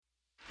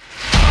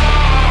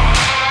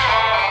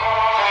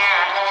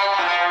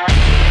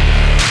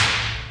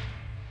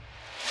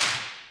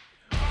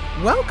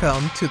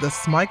Welcome to the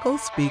Smikle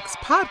Speaks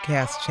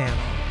podcast channel.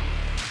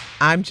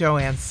 I'm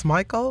Joanne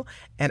Smikle,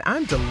 and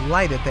I'm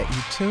delighted that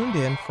you tuned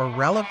in for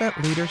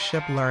relevant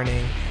leadership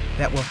learning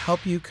that will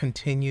help you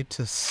continue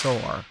to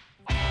soar.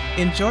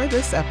 Enjoy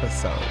this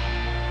episode.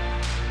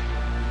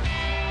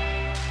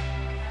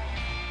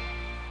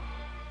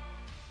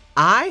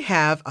 I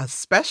have a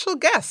special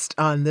guest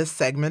on this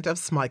segment of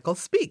Smikle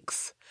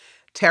Speaks.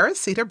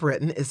 Teresita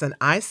Britton is an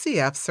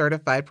ICF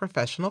certified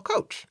professional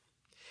coach.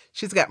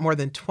 She's got more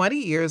than 20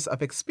 years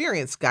of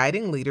experience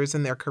guiding leaders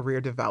in their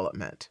career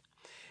development.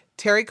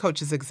 Terry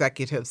coaches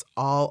executives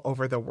all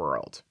over the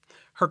world.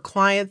 Her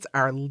clients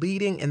are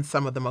leading in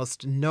some of the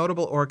most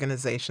notable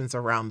organizations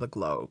around the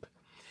globe.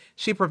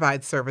 She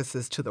provides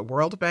services to the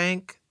World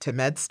Bank, to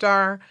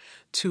MedStar,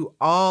 to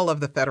all of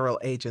the federal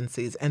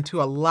agencies, and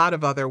to a lot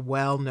of other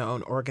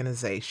well-known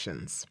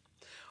organizations.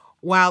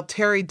 While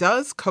Terry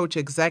does coach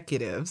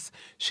executives,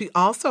 she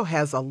also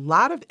has a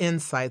lot of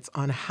insights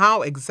on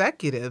how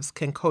executives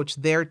can coach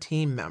their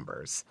team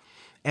members.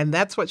 And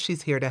that's what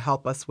she's here to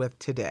help us with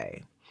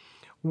today.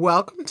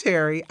 Welcome,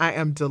 Terry. I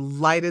am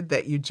delighted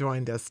that you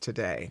joined us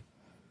today.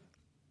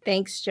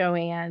 Thanks,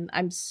 Joanne.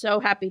 I'm so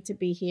happy to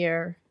be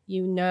here.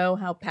 You know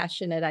how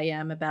passionate I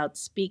am about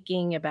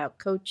speaking, about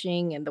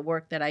coaching, and the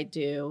work that I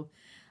do,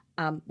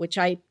 which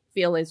I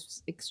feel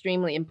is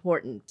extremely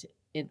important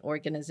in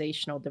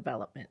organizational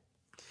development.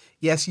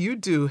 Yes, you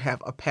do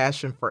have a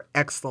passion for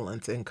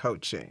excellence in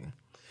coaching.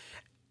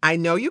 I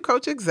know you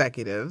coach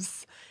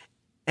executives,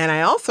 and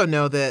I also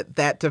know that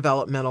that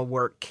developmental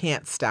work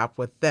can't stop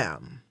with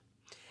them.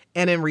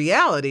 And in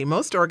reality,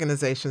 most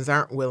organizations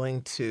aren't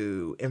willing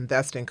to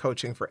invest in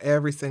coaching for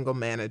every single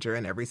manager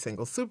and every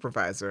single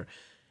supervisor.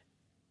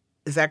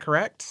 Is that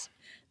correct?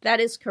 That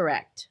is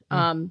correct.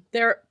 Some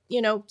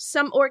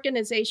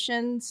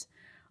organizations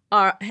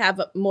have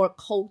a more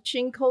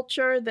coaching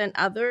culture than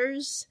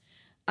others.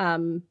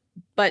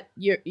 But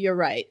you're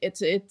right.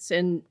 It's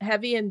a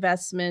heavy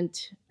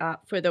investment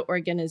for the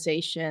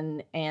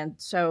organization, and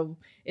so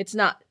it's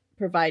not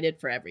provided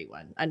for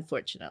everyone,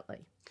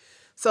 unfortunately.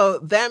 So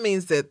that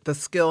means that the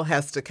skill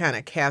has to kind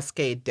of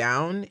cascade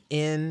down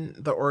in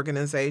the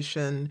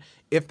organization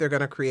if they're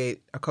going to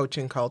create a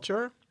coaching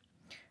culture?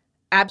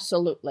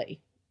 Absolutely.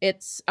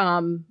 It's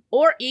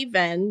or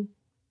even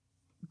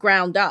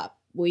ground up.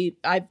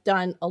 I've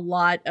done a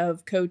lot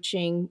of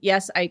coaching.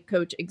 Yes, I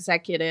coach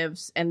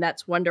executives, and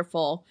that's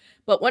wonderful.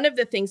 But one of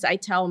the things I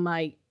tell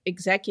my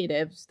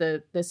executives,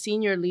 the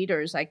senior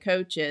leaders I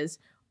coach, is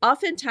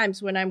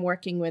oftentimes when I'm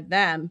working with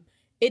them,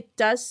 it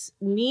does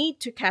need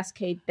to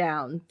cascade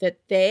down, that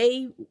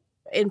they,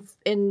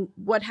 in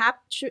what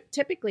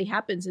typically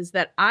happens is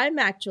that I'm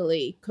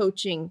actually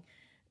coaching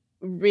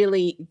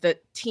really the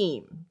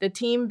team. The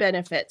team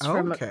benefits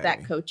from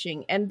that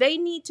coaching, and they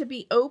need to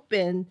be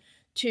open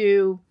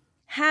to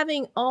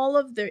having all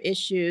of their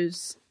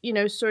issues,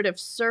 sort of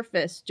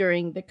surface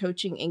during the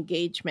coaching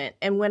engagement.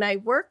 And when I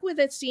work with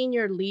a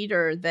senior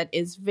leader that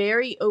is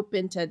very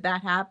open to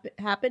that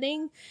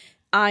happening,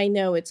 I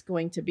know it's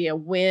going to be a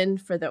win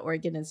for the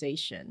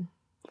organization.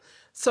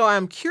 So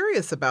I'm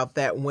curious about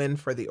that win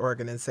for the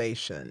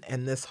organization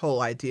and this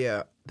whole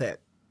idea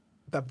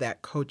of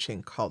that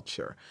coaching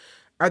culture.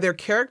 Are there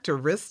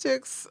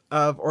characteristics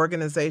of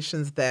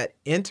organizations that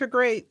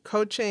integrate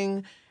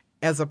coaching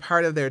as a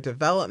part of their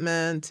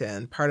development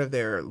and part of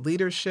their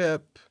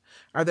leadership?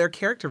 Are there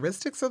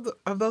characteristics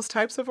of those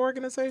types of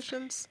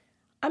organizations?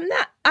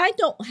 I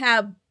don't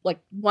have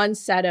like one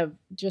set of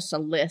just a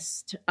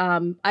list.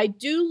 I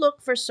do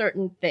look for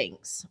certain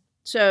things.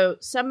 So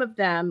some of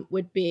them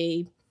would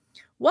be,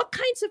 what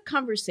kinds of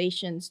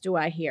conversations do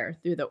I hear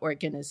through the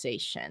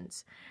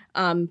organizations?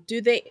 Are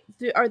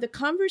the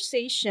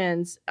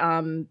conversations,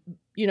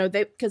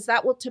 because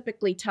that will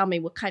typically tell me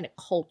what kind of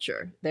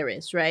culture there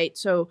is, right?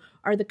 So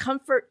are the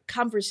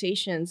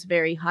conversations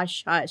very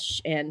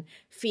hush-hush and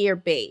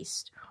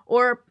fear-based?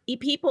 Or are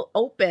people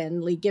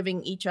openly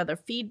giving each other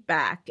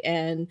feedback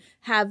and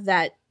have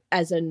that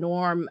as a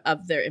norm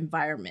of their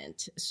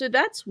environment? So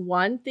that's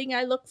one thing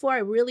I look for. I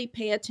really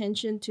pay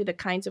attention to the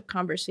kinds of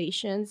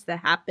conversations that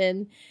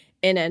happen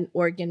in an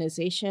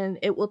organization.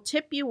 It will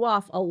tip you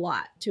off a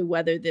lot to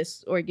whether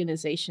this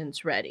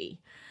organization's ready.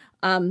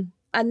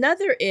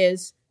 Another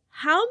is,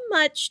 how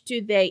much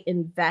do they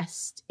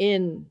invest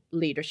in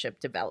leadership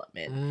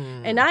development?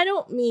 And I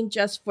don't mean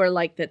just for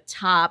like the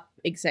top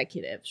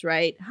executives,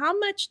 right?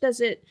 And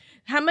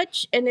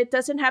it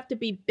doesn't have to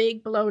be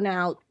big blown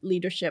out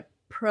leadership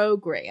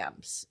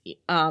programs.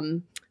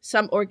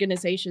 Some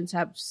organizations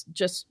have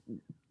just,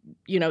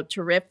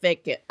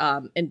 terrific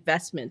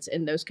investments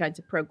in those kinds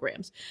of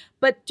programs.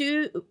 But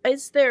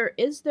is there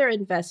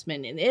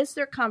investment and is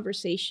there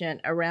conversation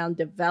around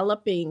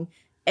developing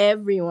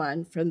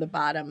everyone from the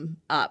bottom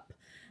up?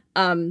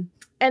 And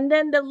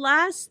then the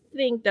last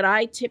thing that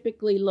I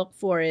typically look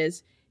for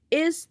is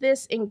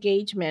this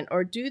engagement,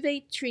 or do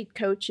they treat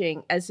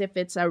coaching as if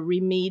it's a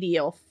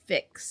remedial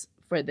fix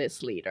for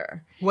this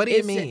leader? What do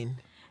you mean?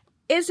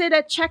 Is it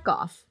a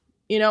checkoff?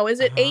 Is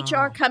it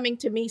HR coming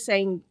to me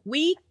saying,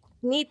 we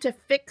need to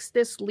fix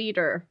this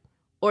leader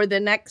or the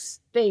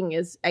next thing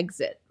is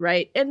exit,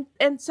 right?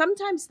 And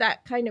sometimes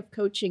that kind of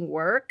coaching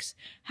works.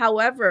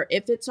 However,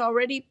 if it's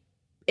already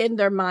in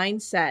their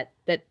mindset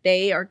that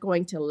they are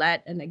going to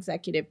let an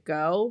executive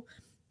go,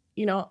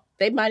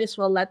 they might as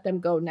well let them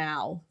go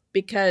now,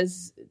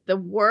 because the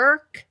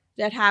work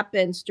that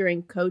happens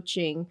during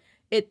coaching,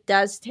 it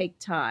does take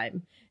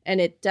time,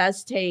 and it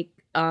does take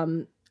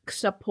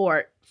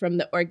support from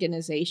the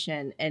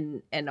organization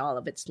and all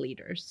of its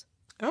leaders.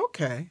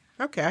 Okay,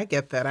 I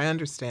get that. I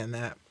understand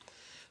that.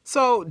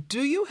 So,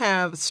 do you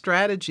have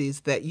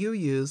strategies that you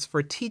use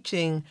for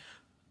teaching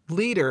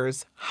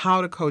leaders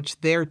how to coach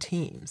their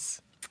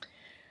teams?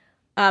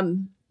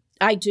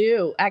 I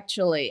do,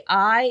 actually.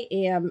 I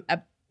am a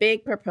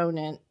big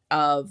proponent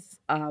of,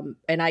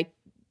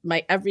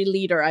 every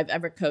leader I've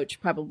ever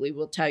coached probably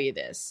will tell you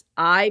this.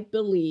 I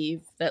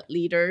believe that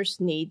leaders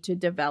need to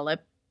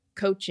develop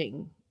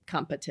coaching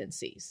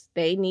competencies.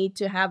 They need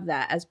to have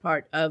that as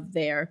part of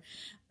their,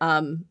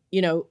 of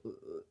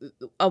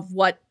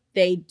what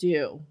they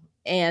do.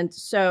 And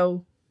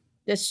so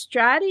the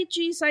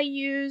strategies I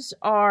use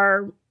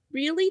are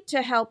really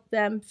to help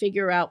them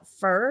figure out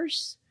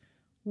first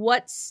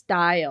what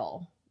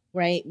style,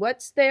 right?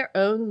 What's their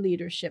own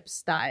leadership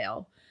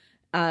style?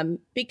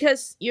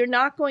 Because you're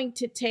not going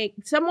to take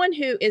someone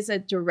who is a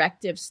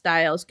directive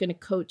style is going to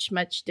coach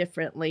much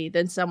differently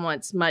than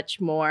someone's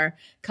much more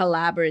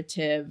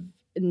collaborative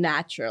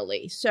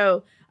naturally.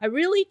 So I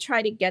really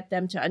try to get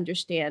them to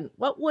understand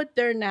what would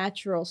their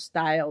natural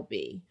style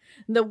be.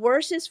 The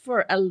worst is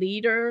for a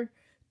leader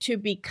to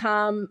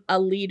become a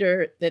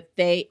leader that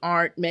they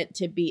aren't meant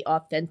to be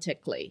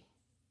authentically.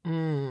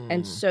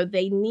 And so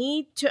they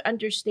need to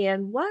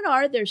understand, what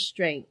are their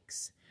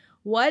strengths?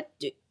 What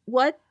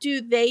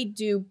do they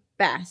do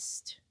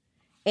best?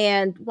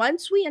 And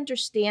once we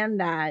understand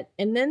that,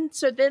 and then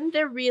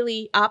they're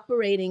really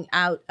operating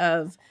out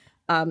of,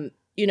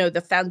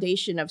 the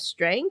foundation of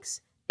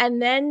strengths.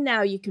 And then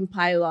now you can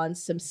pile on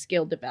some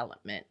skill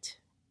development.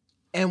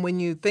 And when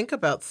you think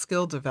about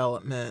skill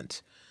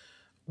development,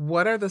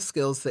 what are the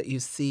skills that you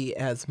see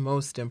as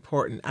most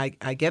important?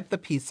 I get the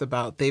piece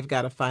about they've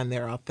got to find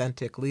their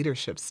authentic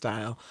leadership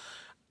style.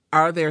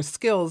 Are there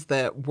skills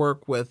that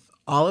work with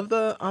all of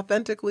the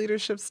authentic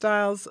leadership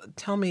styles?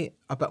 Tell me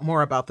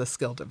more about the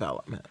skill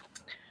development.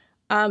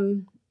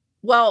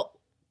 Well,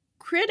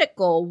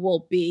 critical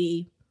will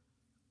be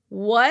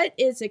what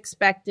is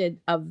expected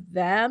of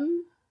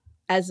them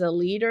as a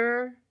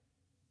leader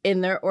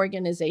in their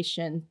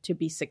organization to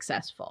be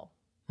successful.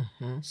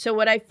 Mm-hmm. So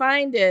what I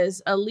find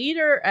is a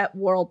leader at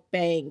World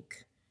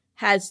Bank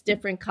has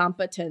different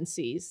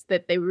competencies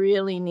that they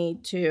really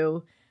need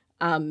to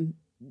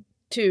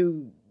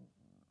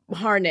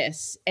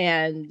harness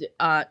and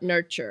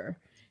nurture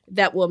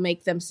that will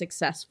make them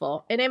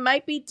successful. And it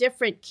might be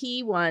different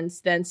key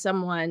ones than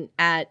someone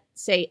at,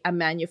 say, a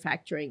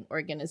manufacturing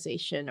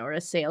organization or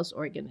a sales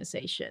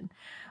organization.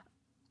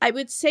 I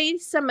would say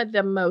some of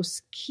the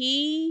most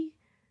key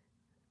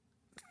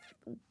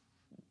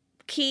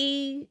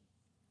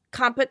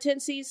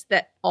competencies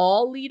that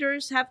all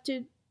leaders have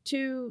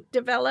to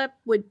develop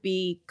would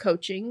be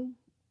coaching,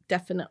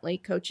 definitely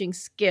coaching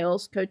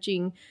skills,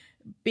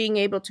 being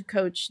able to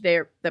coach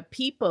the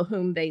people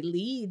whom they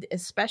lead,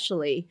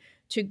 especially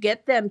to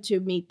get them to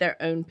meet their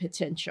own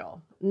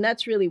potential. And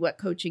that's really what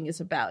coaching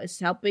is about, is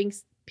helping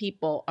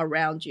people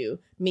around you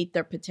meet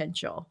their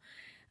potential.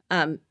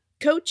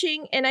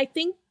 Coaching, and I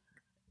think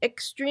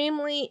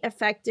extremely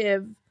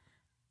effective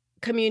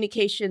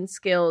communication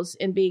skills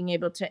in being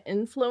able to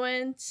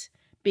influence,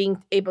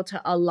 being able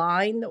to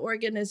align the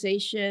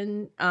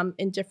organization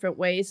in different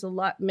ways.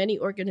 Many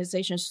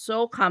organizations are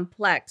so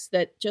complex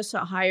that just a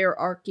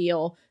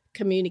hierarchical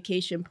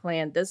communication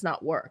plan does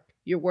not work.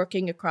 You're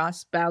working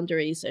across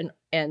boundaries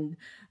and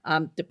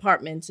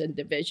departments and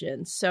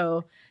divisions.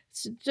 So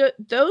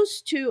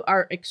those two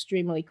are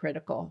extremely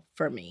critical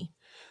for me.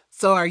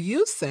 So are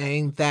you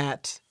saying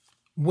that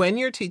when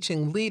you're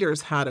teaching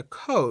leaders how to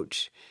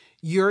coach,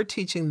 you're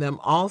teaching them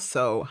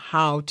also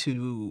how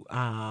to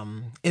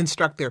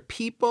instruct their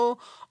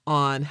people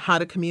on how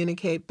to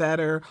communicate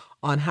better,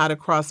 on how to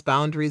cross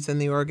boundaries in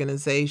the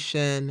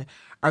organization?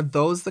 Are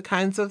those the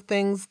kinds of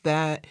things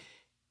that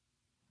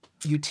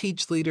you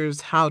teach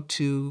leaders how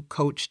to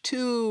coach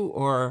to,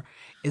 or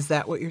is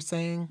that what you're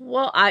saying?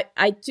 Well,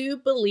 I do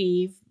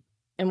believe,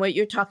 and what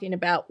you're talking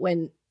about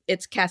when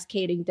it's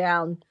cascading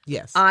down.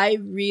 Yes. I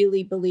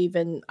really believe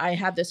in, I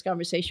have this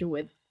conversation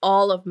with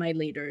all of my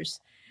leaders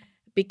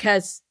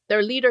because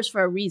they're leaders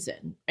for a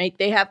reason, right?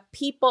 They have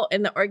people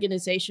in the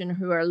organization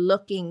who are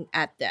looking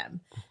at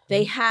them. Mm-hmm.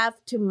 They have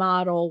to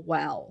model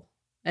well,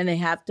 and they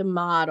have to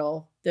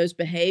model those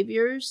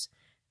behaviors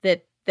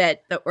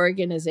that the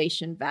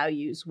organization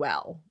values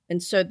well.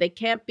 And so they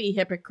can't be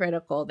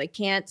hypocritical. They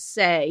can't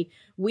say,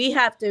 we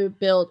have to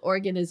build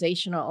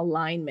organizational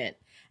alignment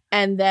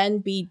and then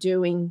be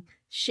doing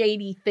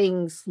shady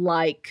things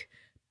like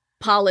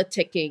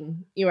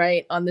politicking,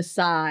 right, on the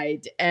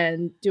side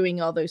and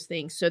doing all those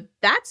things. So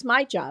that's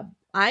my job.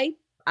 I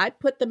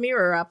put the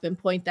mirror up and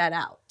point that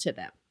out to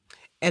them.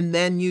 And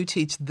then you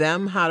teach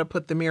them how to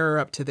put the mirror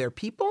up to their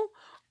people?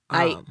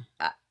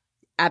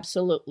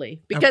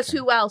 Absolutely. Because Okay.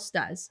 who else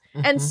does?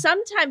 Mhm. And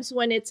sometimes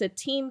when it's a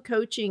team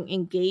coaching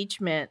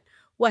engagement,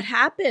 what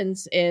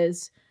happens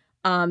is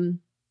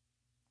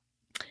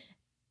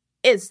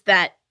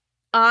that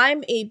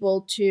I'm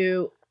able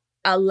to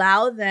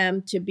allow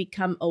them to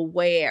become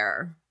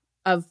aware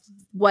of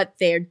what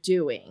they're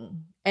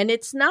doing. And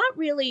it's not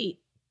really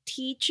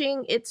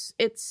teaching, it's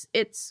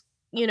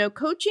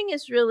coaching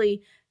is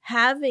really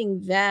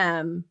having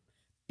them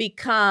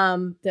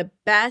become the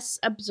best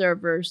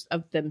observers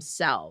of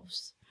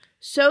themselves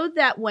so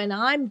that when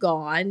I'm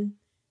gone,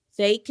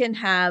 they can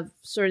have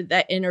sort of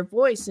that inner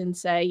voice and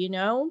say,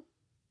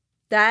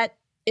 that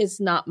is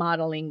not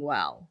modeling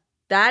well.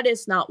 That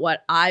is not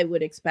what I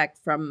would expect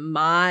from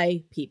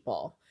my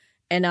people.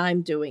 And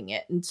I'm doing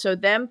it. And so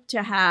them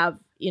to have,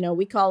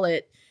 we call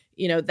it,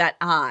 that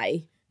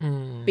eye,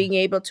 being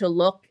able to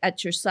look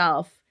at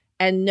yourself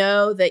and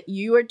know that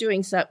you are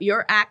doing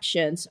your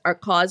actions are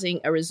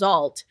causing a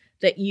result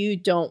that you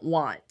don't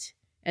want.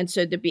 And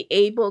so to be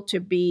able to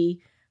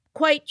be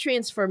quite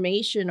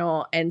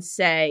transformational and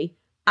say,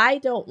 I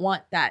don't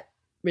want that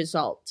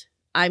result.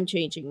 I'm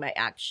changing my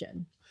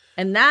action.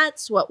 And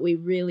that's what we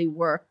really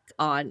work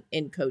on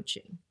in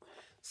coaching.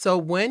 So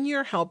when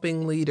you're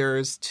helping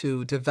leaders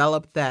to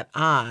develop that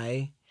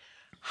eye,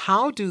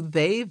 how do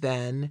they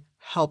then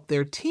help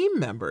their team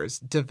members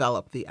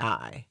develop the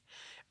eye,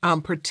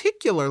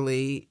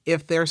 particularly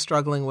if they're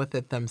struggling with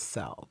it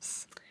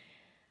themselves?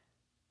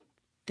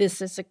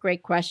 This is a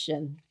great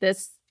question.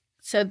 This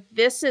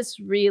is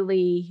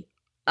really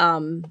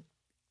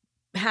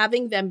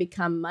having them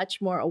become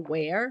much more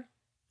aware.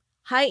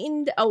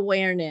 Heightened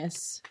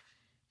awareness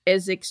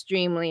is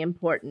extremely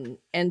important.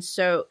 And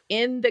so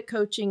in the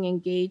coaching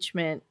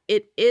engagement,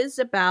 it is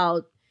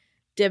about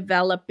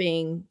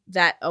developing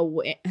that,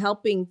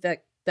 helping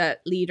the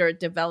leader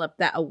develop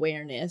that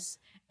awareness.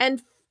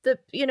 And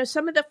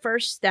some of the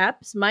first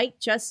steps might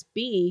just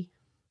be,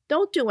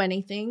 don't do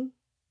anything.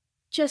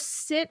 Just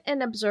sit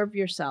and observe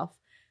yourself.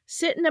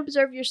 Sit and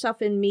observe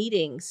yourself in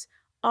meetings.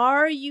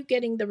 Are you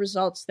getting the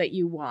results that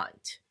you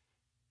want?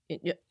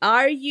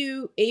 Are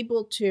you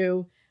able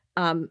to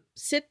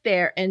sit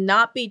there and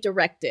not be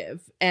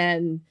directive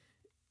and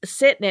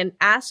sit and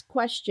ask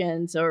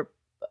questions or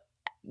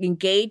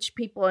engage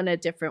people in a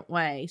different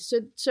way?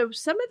 So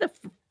some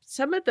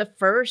of the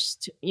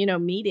first,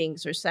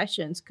 meetings or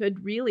sessions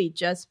could really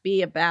just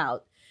be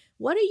about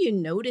what are you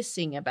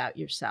noticing about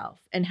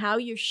yourself and how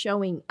you're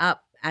showing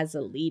up as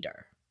a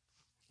leader.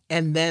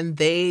 And then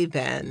they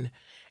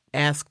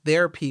ask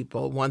their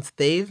people, once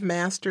they've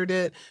mastered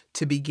it,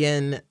 to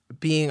begin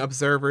being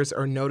observers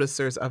or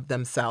noticers of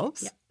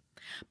themselves? Yeah.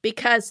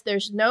 Because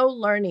there's no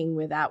learning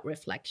without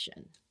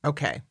reflection.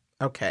 Okay.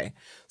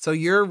 So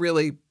you're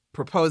really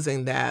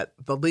proposing that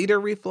the leader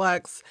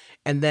reflects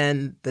and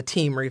then the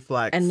team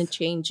reflects. And it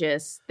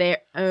changes their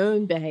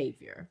own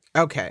behavior.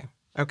 Okay.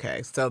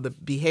 So the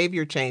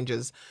behavior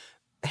changes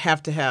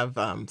have to have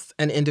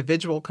an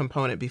individual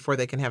component before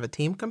they can have a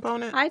team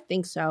component? I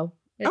think so.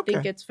 I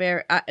think it's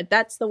fair.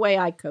 That's the way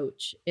I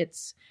coach.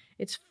 It's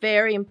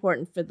very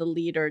important for the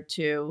leader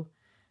to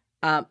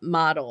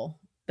model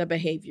the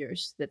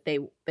behaviors that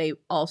they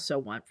also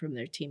want from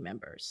their team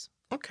members.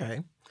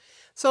 Okay.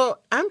 So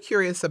I'm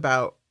curious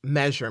about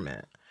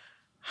measurement.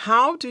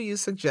 How do you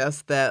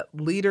suggest that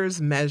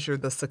leaders measure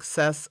the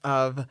success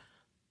of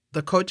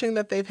the coaching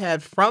that they've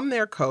had from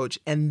their coach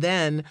and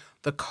then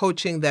the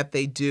coaching that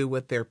they do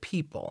with their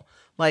people?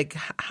 Like,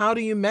 how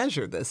do you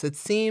measure this? It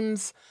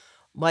seems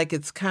like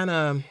it's kind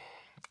of,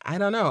 I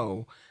don't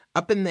know,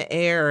 up in the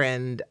air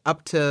and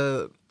up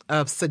to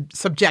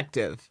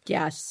subjective.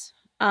 Yes.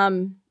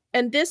 And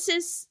this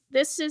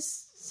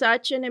is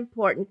such an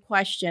important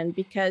question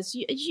because,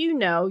 as you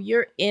know,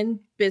 you're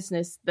in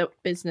the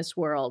business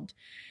world.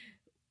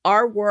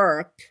 Our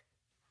work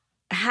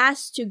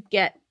has to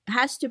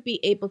be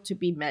able to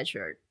be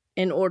measured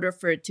in order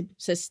for it to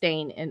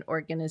sustain in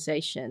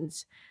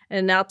organizations.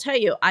 And I'll tell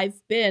you,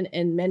 I've been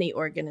in many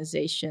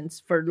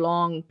organizations for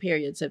long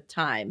periods of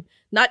time,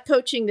 not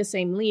coaching the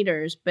same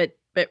leaders, but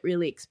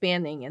really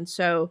expanding. And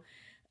so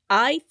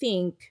I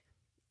think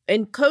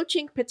in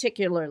coaching,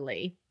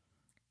 particularly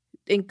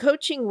in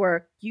coaching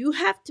work, you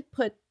have to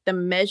put the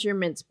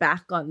measurements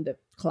back on the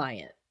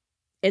client.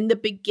 In the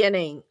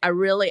beginning, I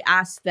really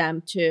ask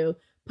them to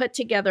put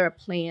together a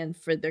plan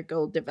for their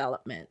goal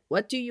development.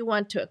 What do you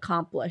want to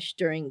accomplish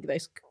during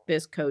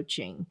this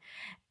coaching?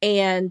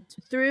 And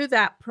through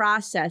that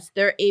process,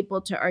 they're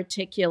able to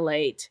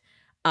articulate,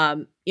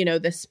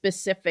 the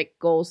specific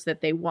goals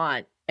that they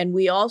want. And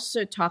we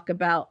also talk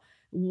about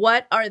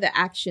what are the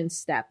action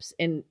steps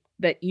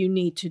that you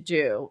need to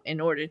do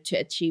in order to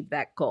achieve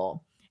that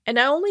goal. And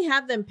I only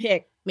have them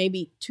pick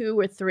maybe 2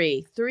 or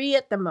 3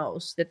 at the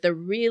most, that they're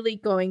really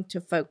going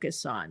to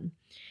focus on.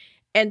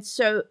 And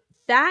so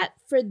that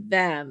for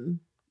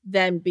them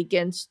then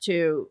begins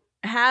to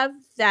have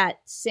that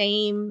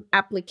same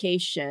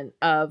application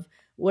of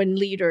when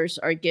leaders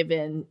are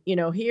given,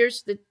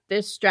 here's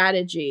this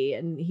strategy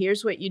and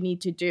here's what you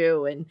need to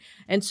do.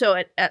 And so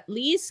it at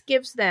least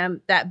gives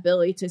them that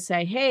ability to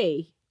say,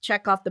 hey,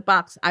 check off the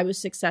box. I was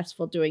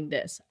successful doing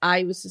this.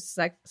 I was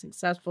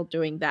successful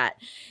doing that.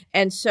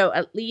 And so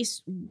at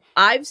least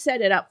I've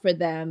set it up for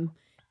them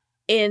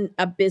in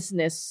a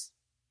business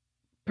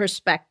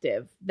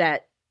perspective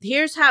that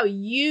here's how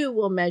you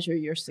will measure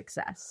your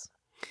success.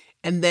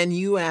 And then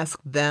you ask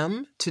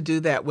them to do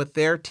that with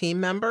their team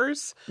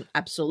members?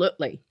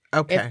 Absolutely.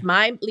 Okay. If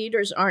my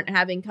leaders aren't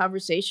having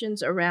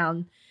conversations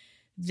around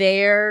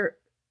their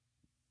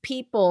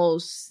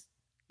people's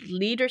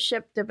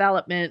leadership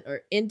development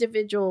or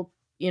individual,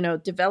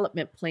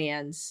 development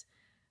plans,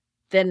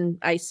 then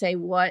I say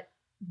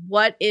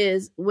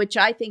which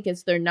I think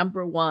is their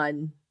number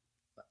one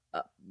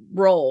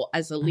role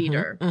as a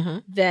leader,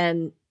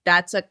 then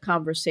that's a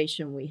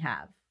conversation we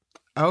have.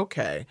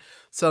 Okay.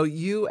 So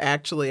you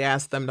actually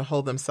ask them to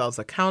hold themselves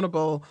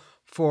accountable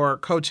for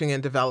coaching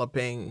and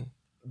developing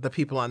the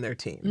people on their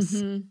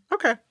teams.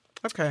 Okay.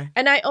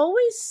 And I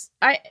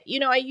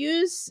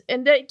use,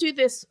 and I do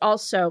this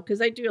also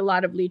because I do a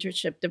lot of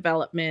leadership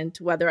development,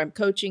 whether I'm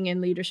coaching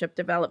in leadership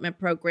development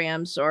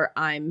programs or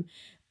I'm,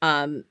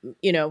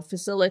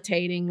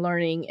 facilitating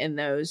learning in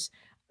those.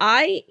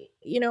 I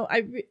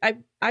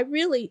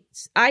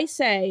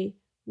say,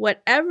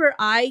 whatever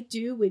I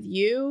do with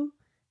you,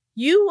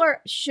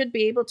 should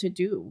be able to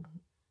do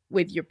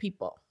with your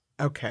people.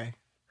 Okay.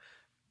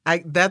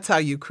 That's how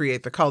you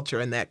create the culture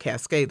in that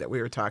cascade that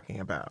we were talking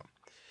about.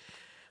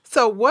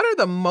 So what are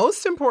the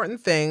most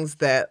important things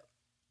that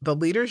the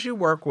leaders you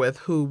work with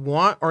who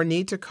want or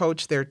need to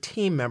coach their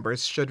team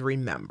members should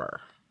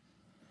remember?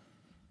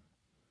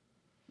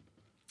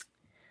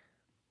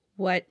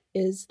 What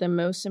is the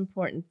most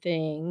important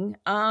thing?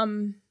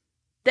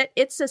 That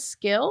it's a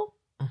skill.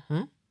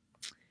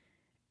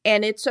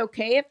 And it's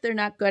okay if they're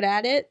not good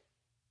at it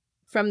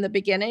from the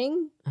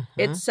beginning.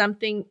 It's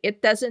something,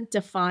 it doesn't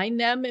define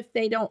them if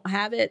they don't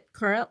have it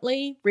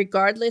currently,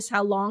 regardless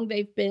how long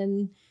they've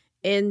been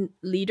in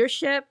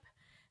leadership,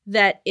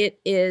 that it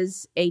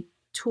is a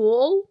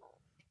tool.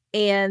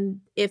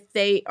 And if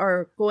they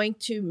are going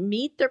to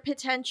meet their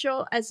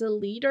potential as a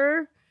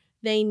leader,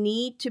 they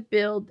need to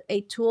build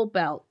a tool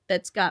belt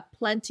that's got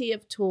plenty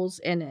of tools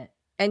in it.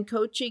 And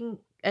coaching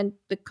and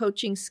the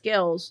coaching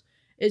skills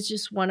is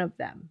just one of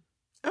them.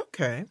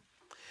 Okay.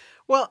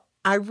 Well,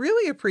 I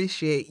really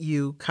appreciate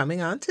you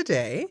coming on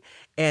today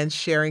and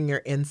sharing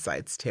your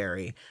insights,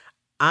 Terry.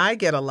 I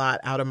get a lot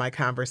out of my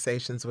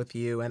conversations with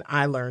you, and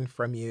I learn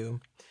from you.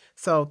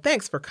 So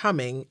thanks for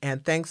coming,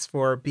 and thanks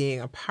for being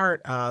a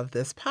part of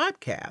this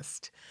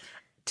podcast.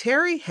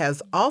 Terry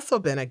has also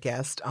been a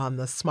guest on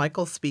the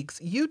Smikle Speaks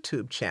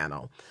YouTube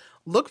channel.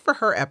 Look for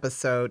her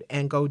episode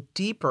and go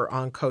deeper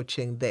on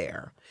coaching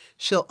there.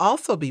 She'll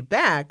also be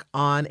back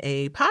on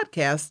a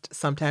podcast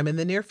sometime in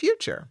the near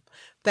future.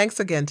 Thanks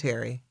again,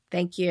 Terry.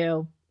 Thank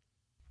you.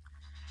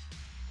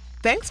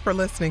 Thanks for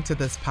listening to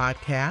this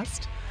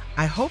podcast.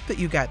 I hope that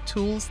you got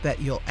tools that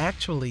you'll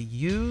actually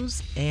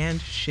use and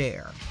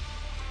share.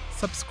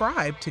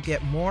 Subscribe to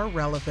get more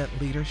relevant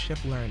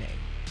leadership learning.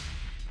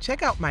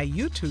 Check out my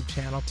YouTube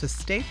channel to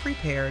stay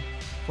prepared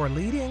for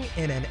leading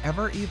in an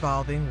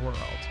ever-evolving world.